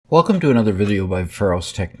Welcome to another video by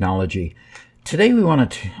Pharos Technology. Today we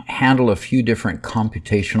want to handle a few different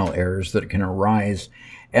computational errors that can arise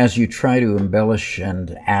as you try to embellish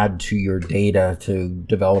and add to your data to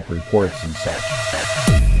develop reports and such.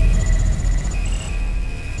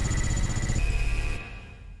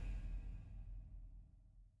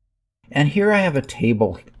 And here I have a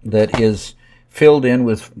table that is filled in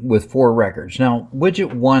with 4 records. Now,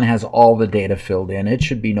 widget 1 has all the data filled in. It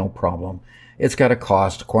should be no problem. It's got a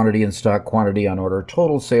cost, quantity in stock, quantity on order,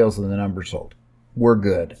 total sales, and the number sold. We're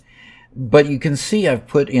good. But you can see I've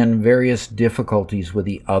put in various difficulties with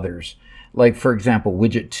the others. Like, for example,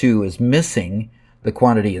 widget 2 is missing the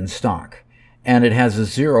quantity in stock. And it has a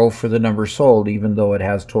 0 for the number sold, even though it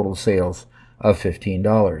has total sales of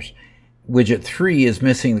 $15. Widget 3 is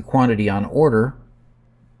missing the quantity on order.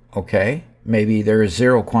 Okay, maybe there is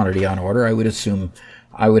 0 quantity on order.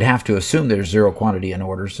 I would have to assume there's 0 quantity in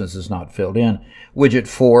order since it's not filled in. Widget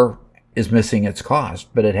 4 is missing its cost,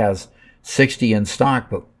 but it has 60 in stock,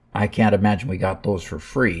 but I can't imagine we got those for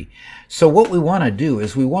free. So what we want to do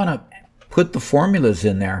is we want to put the formulas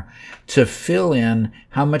in there to fill in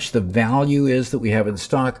how much the value is that we have in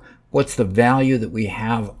stock, what's the value that we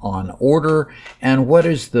have on order, and what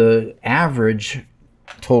is the average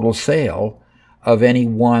total sale of any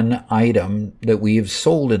one item that we've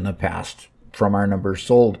sold in the past from our number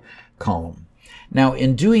sold column. Now,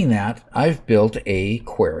 in doing that, I've built a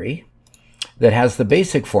query that has the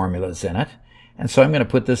basic formulas in it. And so I'm going to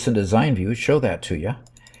put this in design view, show that to you.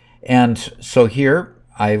 And so here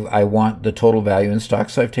I want the total value in stock.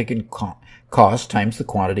 So I've taken cost times the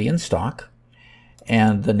quantity in stock.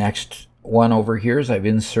 And the next one over here is I've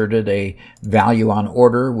inserted a value on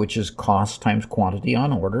order, which is cost times quantity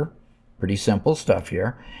on order. Pretty simple stuff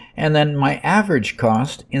here. And then my average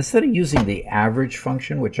cost, instead of using the average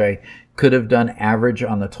function, which I could have done average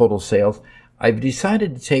on the total sales, I've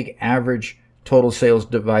decided to take average total sales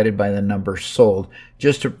divided by the number sold,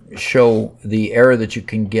 just to show the error that you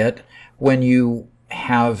can get when you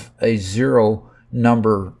have a 0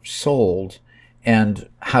 number sold and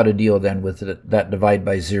how to deal then with that divide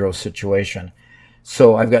by 0 situation.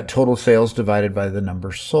 So I've got total sales divided by the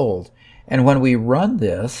number sold. And when we run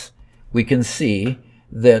this, we can see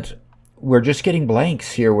that we're just getting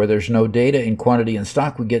blanks here where there's no data in quantity in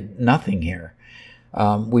stock. We get nothing here.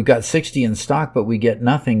 We've got 60 in stock, but we get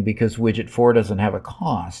nothing because widget 4 doesn't have a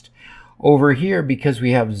cost. Over here, because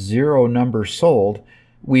we have 0 number sold,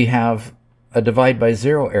 we have a divide by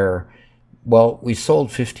 0 error. Well, we sold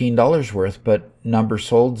 $15 worth, but number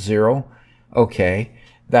sold 0. Okay,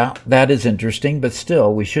 that is interesting, but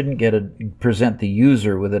still, we shouldn't present the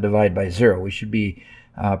user with a divide by 0. We should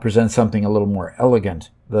present something a little more elegant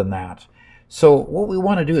than that. So what we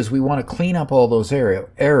want to do is we want to clean up all those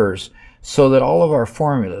errors so that all of our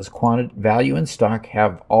formulas, value in stock,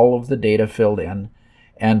 have all of the data filled in,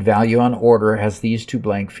 and value on order has these 2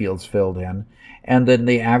 blank fields filled in, and then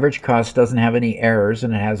the average cost doesn't have any errors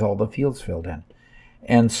and it has all the fields filled in.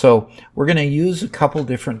 And so we're going to use a couple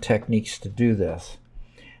different techniques to do this.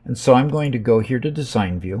 And so I'm going to go here to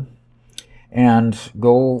design view and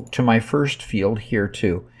go to my first field here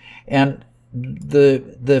too. And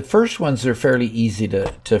the first ones are fairly easy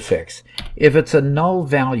to fix. If it's a null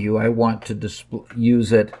value, I want to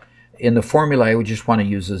use it in the formula. I would just want to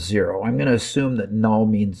use a 0. I'm going to assume that null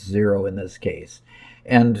means 0 in this case.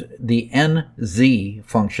 And the NZ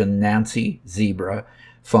function, Nancy Zebra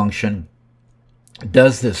function,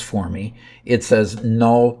 does this for me. It says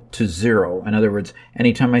null to 0. In other words,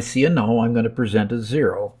 anytime I see a null, I'm going to present a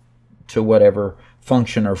 0 to whatever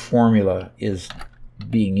function or formula is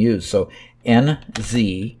being used. So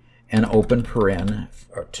NZ and open paren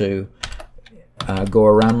to go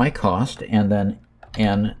around my cost, and then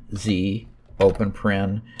NZ open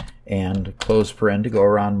paren and close paren to go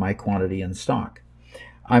around my quantity in stock.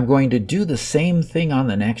 I'm going to do the same thing on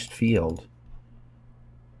the next field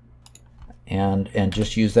and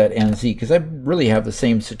just use that NZ because I really have the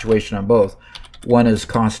same situation on both. One is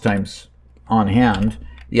cost times on hand,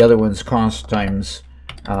 the other one's cost times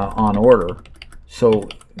on order. So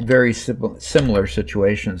very similar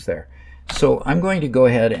situations there. So I'm going to go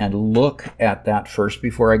ahead and look at that first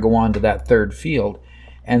before I go on to that third field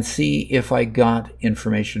and see if I got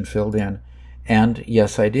information filled in. And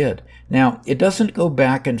yes, I did. Now, it doesn't go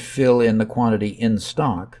back and fill in the quantity in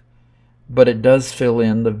stock, but it does fill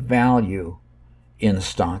in the value in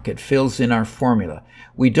stock. It fills in our formula.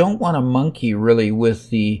 We don't want to monkey really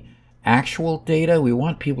with the actual data. We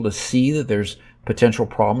want people to see that there's potential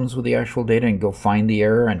problems with the actual data and go find the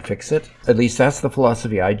error and fix it. At least that's the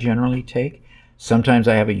philosophy I generally take. Sometimes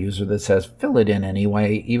I have a user that says, fill it in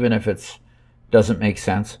anyway, even if it doesn't make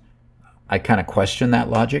sense. I kind of question that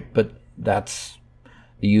logic, but that's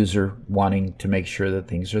the user wanting to make sure that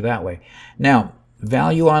things are that way. Now,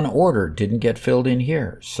 value on order didn't get filled in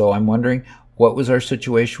here. So I'm wondering, what was our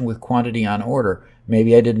situation with quantity on order?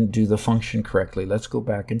 Maybe I didn't do the function correctly. Let's go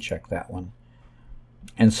back and check that one.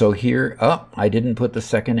 And so here, I didn't put the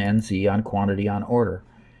second NZ on quantity on order.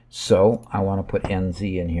 So I want to put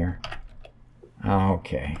NZ in here.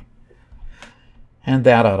 Okay. And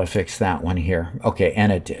that ought to fix that one here. Okay,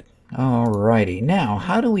 and it did. Alrighty. Now,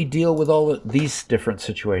 how do we deal with all of these different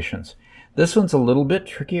situations? This one's a little bit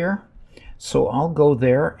trickier. So I'll go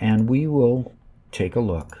there and we will take a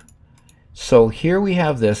look. So here we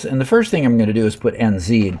have this, and the first thing I'm going to do is put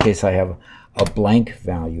NZ in case I have a blank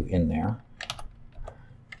value in there.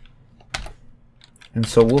 And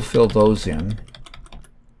so we'll fill those in.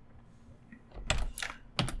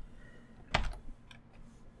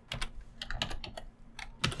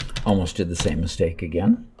 Almost did the same mistake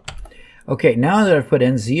again. Okay, now that I've put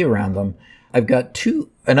NZ around them, I've got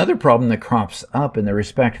another problem that crops up in the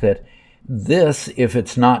respect that this, if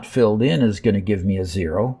it's not filled in, is going to give me a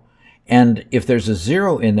 0. And if there's a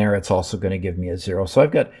 0 in there, it's also going to give me a 0. So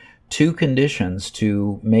I've got two conditions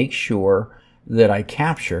to make sure that I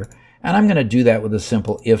capture. And I'm going to do that with a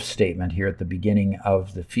simple if statement here at the beginning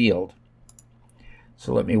of the field.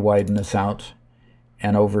 So let me widen this out.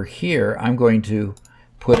 And over here, I'm going to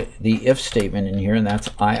put the if statement in here, and that's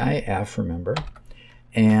IIF, remember.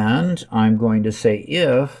 And I'm going to say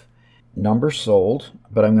if number sold,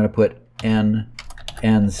 but I'm going to put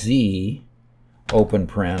NZ, open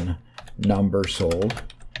paren, number sold,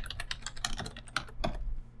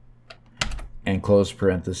 and close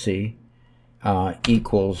parenthesis,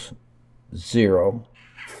 equals 0.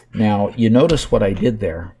 Now, you notice what I did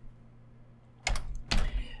there.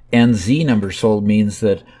 NZ number sold means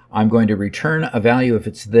that I'm going to return a value if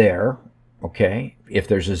it's there, okay? If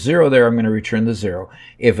there's a 0 there, I'm going to return the 0.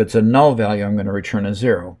 If it's a null value, I'm going to return a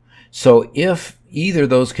 0. So if either of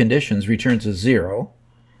those conditions returns a 0,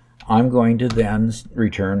 I'm going to then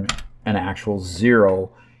return an actual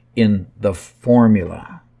 0 in the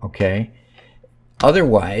formula, okay?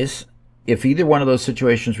 Otherwise, if either one of those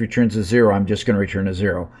situations returns a 0, I'm just going to return a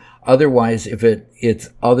 0. Otherwise, if it's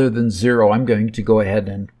other than 0, I'm going to go ahead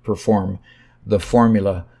and perform the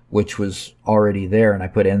formula which was already there, and I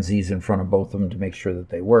put NZs in front of both of them to make sure that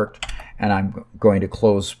they worked. And I'm going to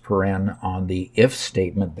close paren on the if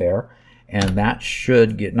statement there, and that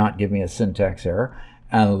should not give me a syntax error.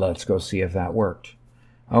 And let's go see if that worked.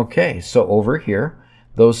 Okay, so over here,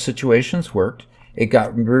 those situations worked. It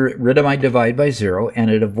got rid of my divide by 0,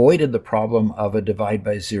 and it avoided the problem of a divide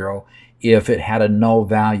by 0 if it had a null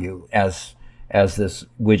value, as this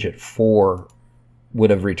widget 4 would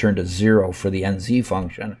have returned a 0 for the NZ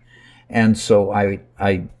function. And so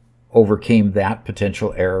I overcame that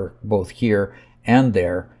potential error both here and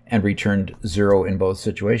there and returned 0 in both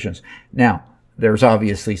situations. Now, there's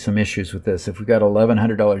obviously some issues with this. If we got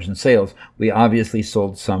 $1,100 in sales, we obviously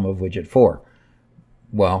sold some of widget 4.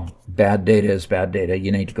 Well, bad data is bad data.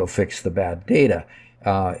 You need to go fix the bad data.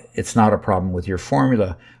 It's not a problem with your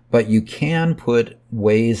formula, but you can put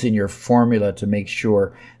ways in your formula to make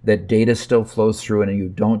sure that data still flows through and you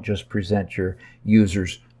don't just present your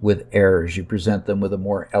users with errors. You present them with a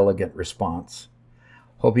more elegant response.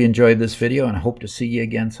 Hope you enjoyed this video and I hope to see you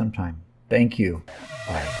again sometime. Thank you.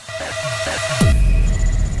 Bye.